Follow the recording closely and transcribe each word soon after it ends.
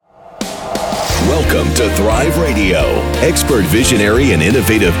Welcome to Thrive Radio, expert visionary and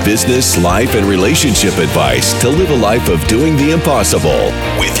innovative business, life, and relationship advice to live a life of doing the impossible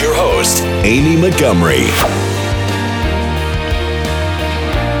with your host, Amy Montgomery.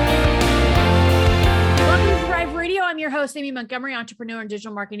 Welcome to Thrive Radio. I'm your host, Amy Montgomery, entrepreneur and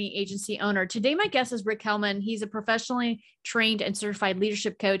digital marketing agency owner. Today, my guest is Rick Hellman. He's a professionally trained and certified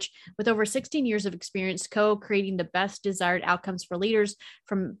leadership coach with over 16 years of experience co-creating the best desired outcomes for leaders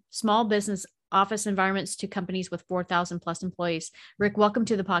from small business office environments to companies with 4,000 plus employees. Rick, welcome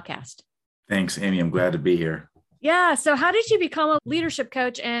to the podcast. Thanks, Amy. I'm glad to be here. Yeah. So how did you become a leadership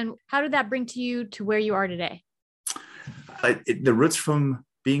coach and how did that bring you to where you are today? The roots from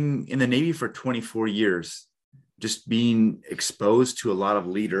being in the Navy for 24 years, just being exposed to a lot of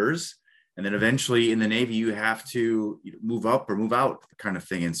leaders. And then eventually in the Navy, you have to move up or move out kind of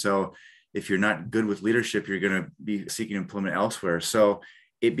thing. And so if you're not good with leadership, you're going to be seeking employment elsewhere. So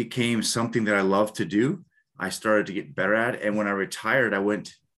it became something that I love to do. I started to get better at it. And when I retired, I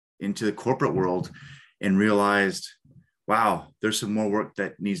went into the corporate world and realized, wow, there's some more work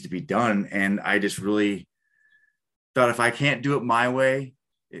that needs to be done. And I just really thought, if I can't do it my way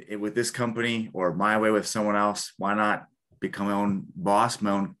with this company or my way with someone else, why not become my own boss,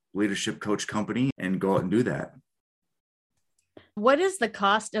 my own leadership coach company, and go out and do that? What is the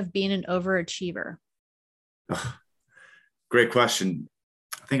cost of being an overachiever? Great question.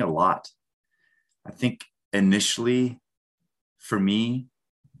 I think a lot. I think initially for me,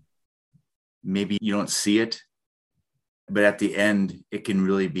 maybe you don't see it, but at the end, it can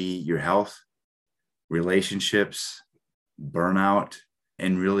really be your health, relationships, burnout,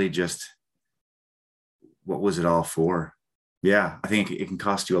 and really just what was it all for? Yeah, I think it can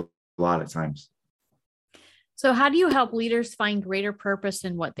cost you a lot at times. So how do you help leaders find greater purpose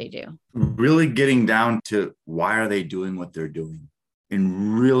in what they do? Really getting down to why are they doing what they're doing?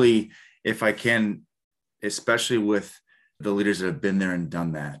 And really, if I can, especially with the leaders that have been there and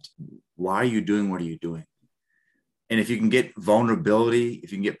done that, why are you doing what are you doing? And if you can get vulnerability,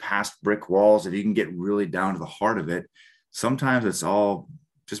 if you can get past brick walls, if you can get really down to the heart of it, sometimes it's all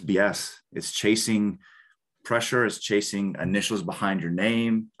just BS. It's chasing pressure, it's chasing initials behind your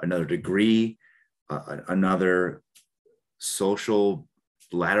name, another degree, another social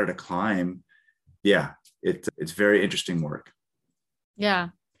ladder to climb. Yeah, it's very interesting work. Yeah.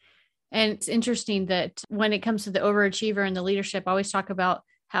 And it's interesting that when it comes to the overachiever and the leadership, I always talk about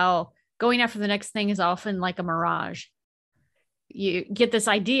how going after the next thing is often like a mirage. You get this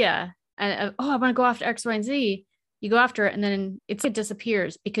idea and, I want to go after X, Y, and Z. You go after it and then it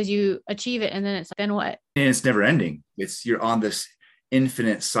disappears because you achieve it. And then then what? And it's never ending. You're on this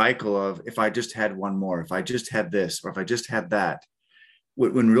infinite cycle of, if I just had one more, if I just had this, or if I just had that,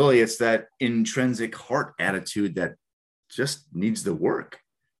 when really it's that intrinsic heart attitude that just needs the work.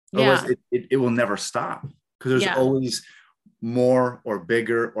 Yeah. Otherwise, it will never stop because there's always more or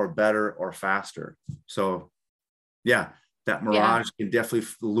bigger or better or faster. So yeah, that mirage can definitely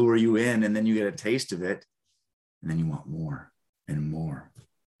lure you in, and then you get a taste of it and then you want more and more.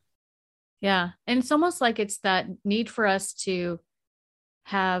 Yeah. And it's almost like it's that need for us to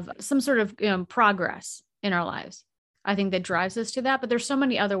have some sort of progress in our lives. I think that drives us to that, but there's so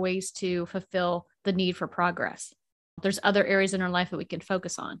many other ways to fulfill the need for progress. There's other areas in our life that we can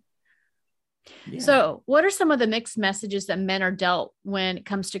focus on. Yeah. So what are some of the mixed messages that men are dealt when it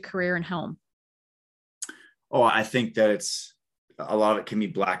comes to career and home? Oh, I think that a lot of it can be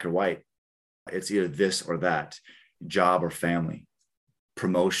black or white. It's either this or that, job or family,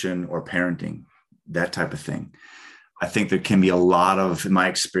 promotion or parenting, that type of thing. I think there can be a lot of, in my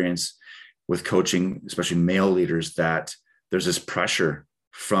experience with coaching, especially male leaders, that there's this pressure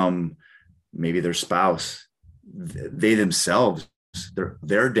from maybe their spouse, they themselves,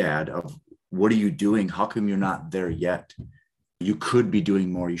 their dad, of what are you doing? How come you're not there yet? You could be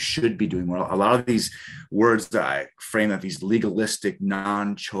doing more. You should be doing more. A lot of these words that I frame that these legalistic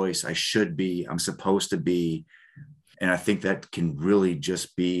non-choice, I should be, I'm supposed to be. And I think that can really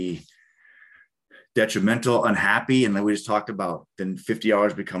just be detrimental, unhappy. And like we just talked about, then 50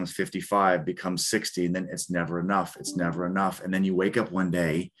 hours becomes 55, becomes 60, and then it's never enough. It's never enough. And then you wake up one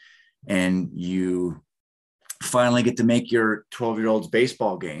day and you finally get to make your 12-year-old's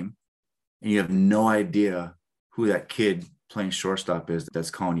baseball game, and you have no idea who that kid playing shortstop is that's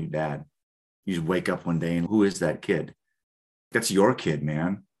calling you dad. You just wake up one day and who is that kid? That's your kid,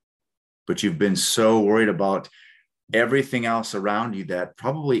 man. But you've been so worried about everything else around you that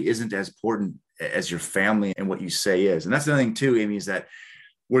probably isn't as important as your family and what you say is. And that's the other thing too, Amy, is that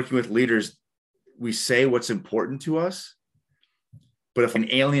working with leaders, we say what's important to us. But if an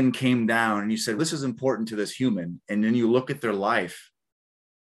alien came down and you said, this is important to this human, and then you look at their life,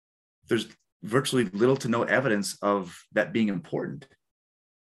 virtually little to no evidence of that being important.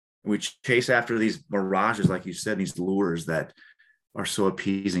 We chase after these mirages, like you said, these lures that are so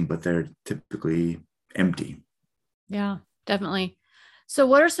appeasing, but they're typically empty. Yeah, definitely. So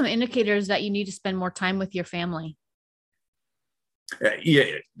what are some indicators that you need to spend more time with your family? Yeah,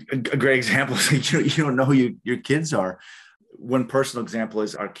 a great example is you don't know who your kids are. One personal example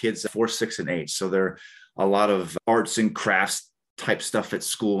is our kids 4, 6, and 8. So they're a lot of arts and crafts type stuff at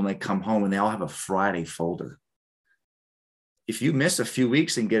school, and they come home and they all have a Friday folder. If you miss a few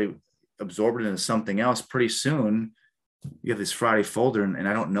weeks and get absorbed into something else, pretty soon you have this Friday folder, and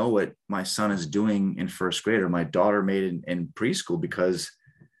I don't know what my son is doing in first grade or my daughter made in preschool because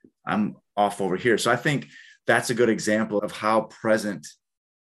I'm off over here. So I think that's a good example of how present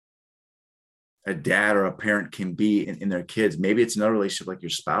a dad or a parent can be in their kids. Maybe it's another relationship like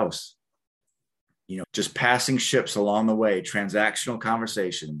your spouse, just passing ships along the way, transactional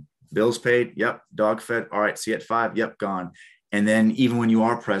conversation, bills paid. Yep. Dog fed. All right. See you at 5. Yep. Gone. And then even when you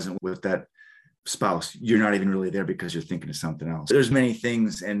are present with that spouse, you're not even really there because you're thinking of something else. There's many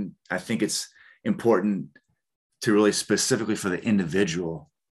things. And I think it's important to really specifically for the individual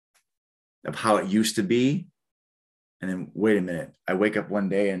of how it used to be. And then wait a minute, I wake up one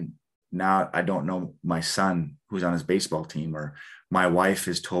day and now I don't know my son who's on his baseball team, or my wife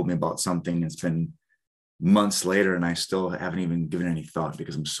has told me about something. It's been months later and I still haven't even given any thought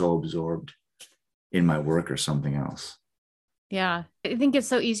because I'm so absorbed in my work or something else. Yeah. I think it's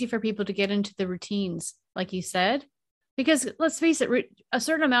so easy for people to get into the routines, like you said, because let's face it, a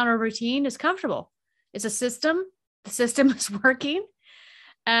certain amount of routine is comfortable. It's a system. The system is working.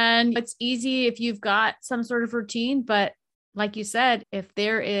 And it's easy if you've got some sort of routine. But like you said, if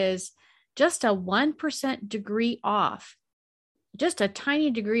there is just a 1% degree off, just a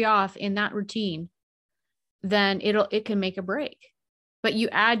tiny degree off in that routine, then it can make a break. But you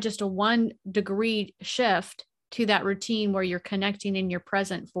add just a 1 degree shift to that routine where you're connecting and you're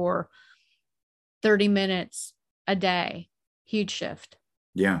present for 30 minutes a day, huge shift.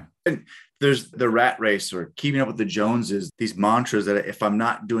 Yeah. And there's the rat race or keeping up with the Joneses, these mantras that if I'm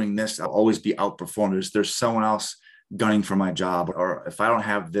not doing this, I'll always be outperformed. There's someone else gunning for my job, or if I don't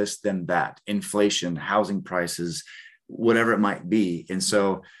have this, then that, inflation, housing prices, whatever it might be. And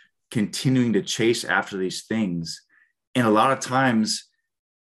so continuing to chase after these things. And a lot of times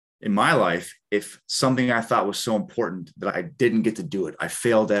in my life, if something I thought was so important that I didn't get to do it, I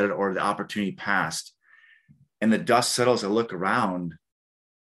failed at it, or the opportunity passed, and the dust settles, I look around,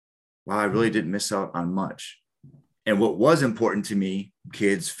 wow, I really didn't miss out on much. And what was important to me,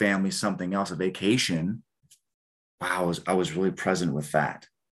 kids, family, something else, a vacation, wow, I was really present with that.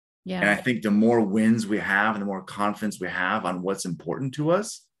 Yeah. And I think the more wins we have and the more confidence we have on what's important to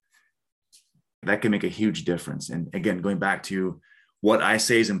us, that can make a huge difference. And again, going back to what I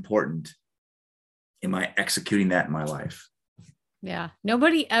say is important, am I executing that in my life? Yeah.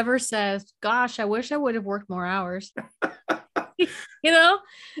 Nobody ever says, gosh, I wish I would have worked more hours.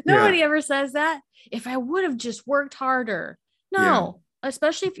 Nobody ever says that. If I would have just worked harder. No,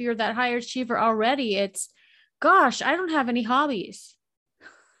 especially if you're that high achiever already, it's, gosh, I don't have any hobbies.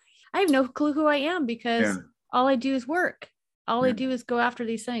 I have no clue who I am because all I do is work. All I do is go after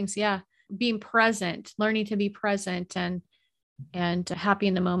these things. Yeah. Being present, learning to be present and happy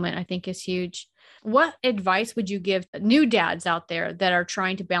in the moment, I think is huge. What advice would you give new dads out there that are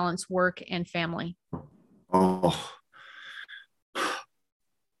trying to balance work and family? Oh,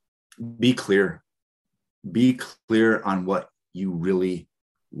 be clear. Be clear on what you really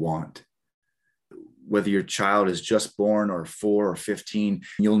want. Whether your child is just born or 4 or 15,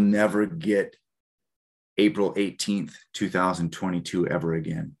 you'll never get April 18th, 2022 ever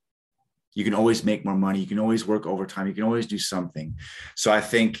again. You can always make more money. You can always work overtime. You can always do something. So I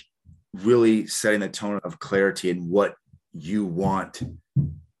think really setting the tone of clarity in what you want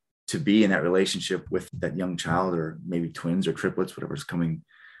to be in that relationship with that young child, or maybe twins or triplets, whatever's coming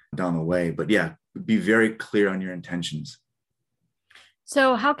down the way. But yeah, be very clear on your intentions.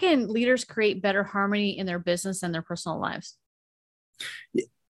 So how can leaders create better harmony in their business and their personal lives?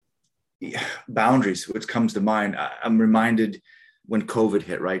 Yeah. Boundaries, which comes to mind. I'm reminded when COVID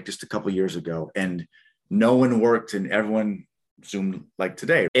hit, right? Just a couple of years ago, and no one worked and everyone Zoomed like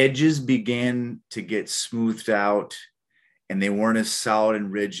today. Edges began to get smoothed out and they weren't as solid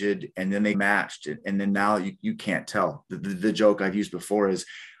and rigid, and then they matched it. And then now you can't tell. The joke I've used before is,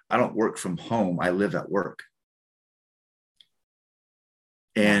 I don't work from home, I live at work.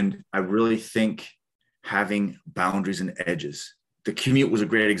 And I really think having boundaries and edges. The commute was a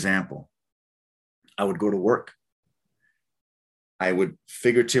great example. I would go to work. I would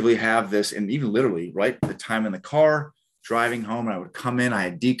figuratively have this, and even literally, right? The time in the car, driving home and I would come in, I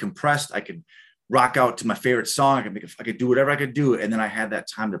had decompressed. I could rock out to my favorite song. I could do whatever I could do. And then I had that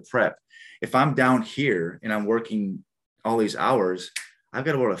time to prep. If I'm down here and I'm working all these hours, I've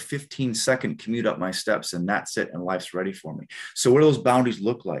got about a 15-second commute up my steps and that's it. And life's ready for me. So what do those boundaries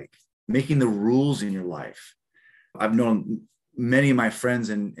look like? Making the rules in your life. I've known many of my friends,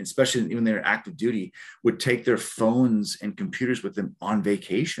 and especially when they're active duty, would take their phones and computers with them on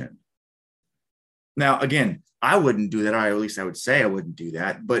vacation. Now, again, I wouldn't do that, or at least I would say I wouldn't do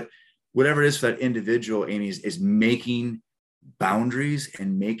that. But whatever it is for that individual, Amy, is making boundaries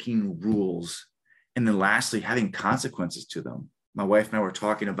and making rules. And then lastly, having consequences to them. My wife and I were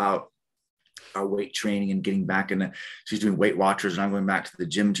talking about our weight training and getting back in. She's doing Weight Watchers and I'm going back to the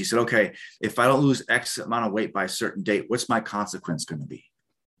gym. And she said, okay, if I don't lose X amount of weight by a certain date, what's my consequence going to be?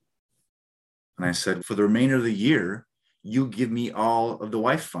 And I said, for the remainder of the year, you give me all of the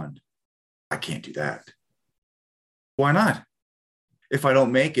wife fund. I can't do that. Why not? If I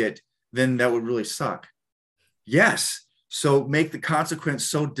don't make it, then that would really suck. Yes. So make the consequence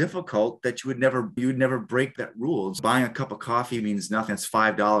so difficult that you would never break that rule. Buying a cup of coffee means nothing. It's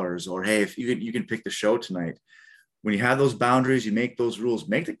 $5. Or, hey, if you can pick the show tonight. When you have those boundaries, you make those rules,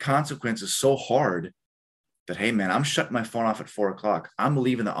 make the consequences so hard that, hey, man, I'm shutting my phone off at 4:00. I'm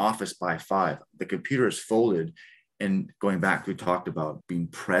leaving the office by 5. The computer is folded. And going back, we talked about being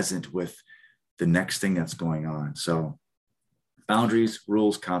present with the next thing that's going on. So boundaries,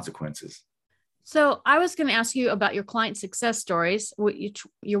 rules, consequences. So I was going to ask you about your client success stories.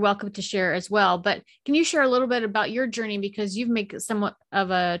 You're welcome to share as well, but can you share a little bit about your journey? Because you've made somewhat of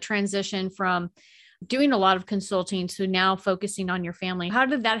a transition from doing a lot of consulting to now focusing on your family. How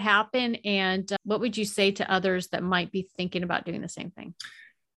did that happen? And what would you say to others that might be thinking about doing the same thing?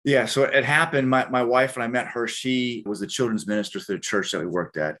 Yeah, so it happened. My wife, when I met her, she was the children's minister through the church that we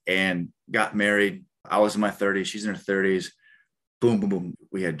worked at and got married. I was in my 30s. She's in her 30s. Boom, boom, boom.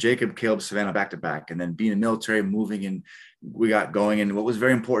 We had Jacob, Caleb, Savannah back to back. And then being in the military, moving, and we got going. And what was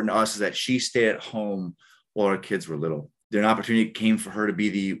very important to us is that she stayed at home while our kids were little. An opportunity came for her to be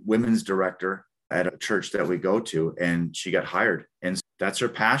the women's director at a church that we go to, and she got hired. And that's her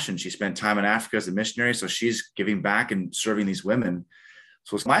passion. She spent time in Africa as a missionary. So she's giving back and serving these women.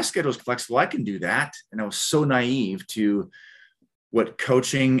 So my schedule is flexible. I can do that. And I was so naive to what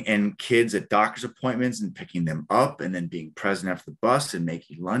coaching and kids at doctor's appointments and picking them up and then being present after the bus and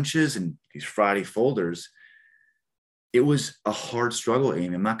making lunches and these Friday folders. It was a hard struggle,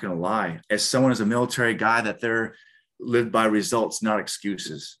 Amy. I'm not going to lie. As someone as a military guy, that they're lived by results, not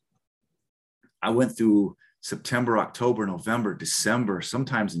excuses. I went through September, October, November, December,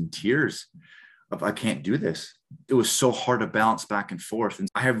 sometimes in tears of, I can't do this. It was so hard to balance back and forth. And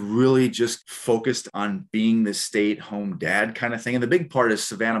I have really just focused on being the stay-at-home dad kind of thing. And the big part is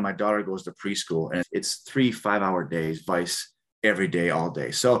Savannah, my daughter, goes to preschool, and it's 3 5-hour days, vice every day, all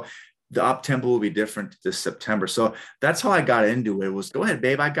day. So the up tempo will be different this September. So that's how I got into it, was go ahead,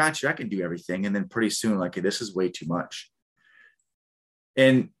 babe, I got you. I can do everything. And then pretty soon, like, hey, this is way too much.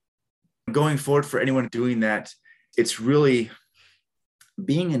 And going forward, for anyone doing that, it's really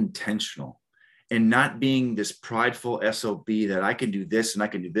being intentional. And not being this prideful SOB that I can do this and I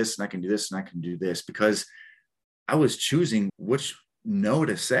can do this and I can do this and I can do this, because I was choosing which no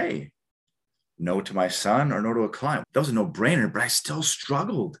to say. No to my son or no to a client. That was a no-brainer, but I still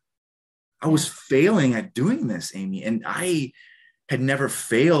struggled. I was failing at doing this, Amy. And I had never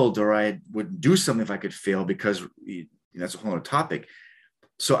failed, or I would do something if I could fail, because that's a whole other topic.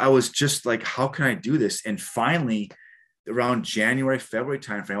 So I was just like, how can I do this? And finally, around January, February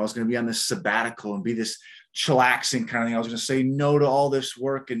timeframe, I was going to be on this sabbatical and be this chillaxing kind of thing. I was going to say no to all this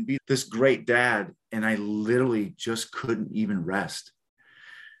work and be this great dad. And I literally just couldn't even rest.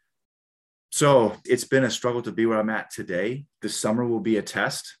 So it's been a struggle to be where I'm at today. This summer will be a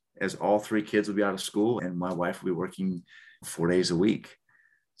test, as all 3 kids will be out of school and my wife will be working 4 days a week.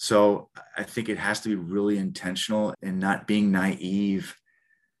 So I think it has to be really intentional and not being naive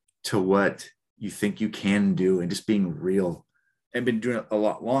to what you think you can do, and just being real. I've been doing it a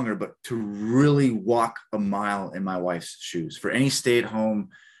lot longer, but to really walk a mile in my wife's shoes, for any stay-at-home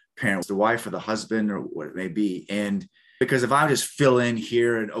parent, the wife or the husband or what it may be. And because if I just fill in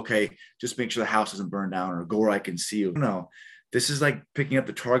here and, okay, just make sure the house doesn't burn down, or go where I can see you. No, this is like picking up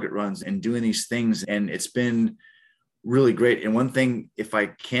the target runs and doing these things. And it's been really great. And one thing, if I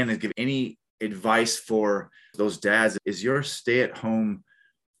can, is give any advice for those dads, is your stay-at-home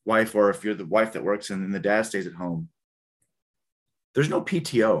wife, or if you're the wife that works and then the dad stays at home, there's no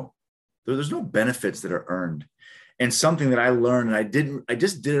PTO. There's no benefits that are earned. And something that I learned, and I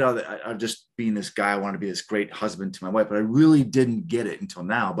just did it out of just being this guy. I want to be this great husband to my wife, but I really didn't get it until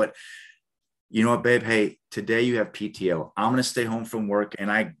now. But you know what, babe? Hey, today you have PTO. I'm going to stay home from work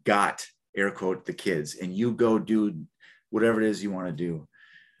and I got, air quote, the kids, and you go do whatever it is you want to do.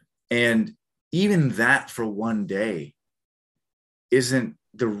 And even that for one day isn't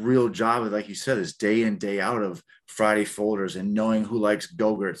the real job of, like you said, is day in, day out of Friday folders and knowing who likes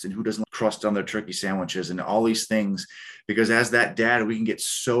Go-Gurts and who doesn't like crust on their turkey sandwiches and all these things. Because as that dad, we can get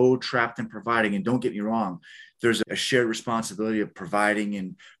so trapped in providing. And don't get me wrong, there's a shared responsibility of providing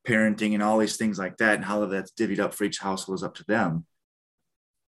and parenting and all these things like that. And how that's divvied up for each household is up to them.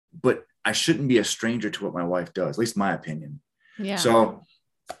 But I shouldn't be a stranger to what my wife does, at least my opinion. Yeah. So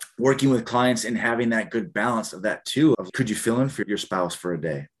working with clients and having that good balance of that too, of could you fill in for your spouse for a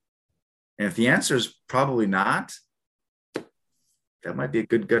day? And if the answer is probably not, that might be a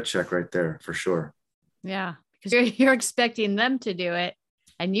good gut check right there for sure. Yeah. Because you're expecting them to do it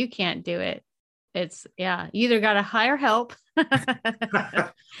and you can't do it. It's you either got to hire help,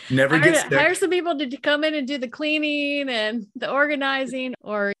 hire some people to come in and do the cleaning and the organizing,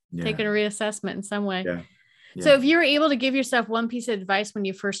 or take a reassessment in some way. Yeah. So if you were able to give yourself one piece of advice when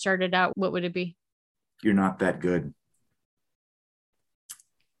you first started out, what would it be? You're not that good.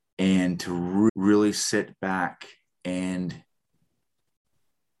 And to really sit back, and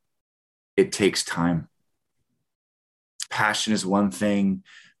it takes time. Passion is one thing.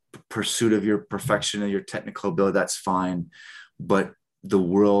 Pursuit of your perfection and your technical ability, that's fine. But the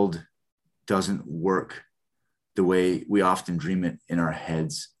world doesn't work the way we often dream it in our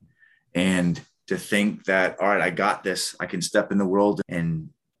heads. And to think that, all right, I got this, I can step in the world and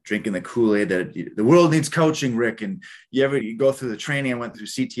drinking the Kool-Aid that the world needs coaching, Rick. And you go through the training, I went through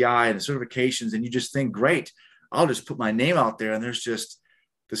CTI and the certifications, and you just think, great, I'll just put my name out there. And there's just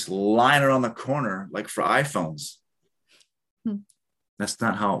this line around the corner, like for iPhones. That's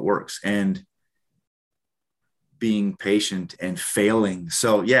not how it works. And being patient and failing.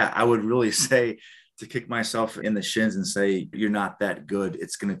 So yeah, I would really say to kick myself in the shins and say, you're not that good.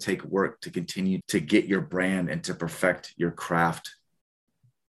 It's going to take work to continue to get your brand and to perfect your craft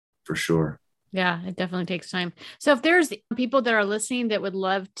for sure. Yeah, it definitely takes time. So if there's people that are listening that would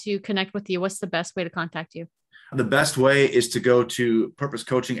love to connect with you, what's the best way to contact you? The best way is to go to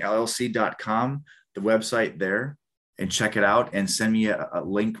purposecoachingllc.com, the website there, and check it out and send me a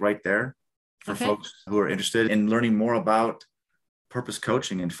link right there for folks who are interested in learning more about purpose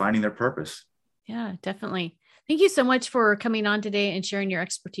coaching and finding their purpose. Yeah, definitely. Thank you so much for coming on today and sharing your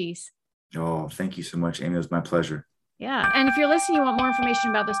expertise. Oh, thank you so much, Amy. It was my pleasure. Yeah. And if you're listening, you want more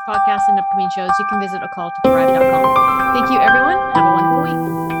information about this podcast and upcoming shows, you can visit acalltothrive.com. Thank you, everyone. Have a wonderful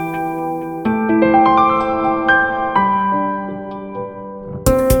week.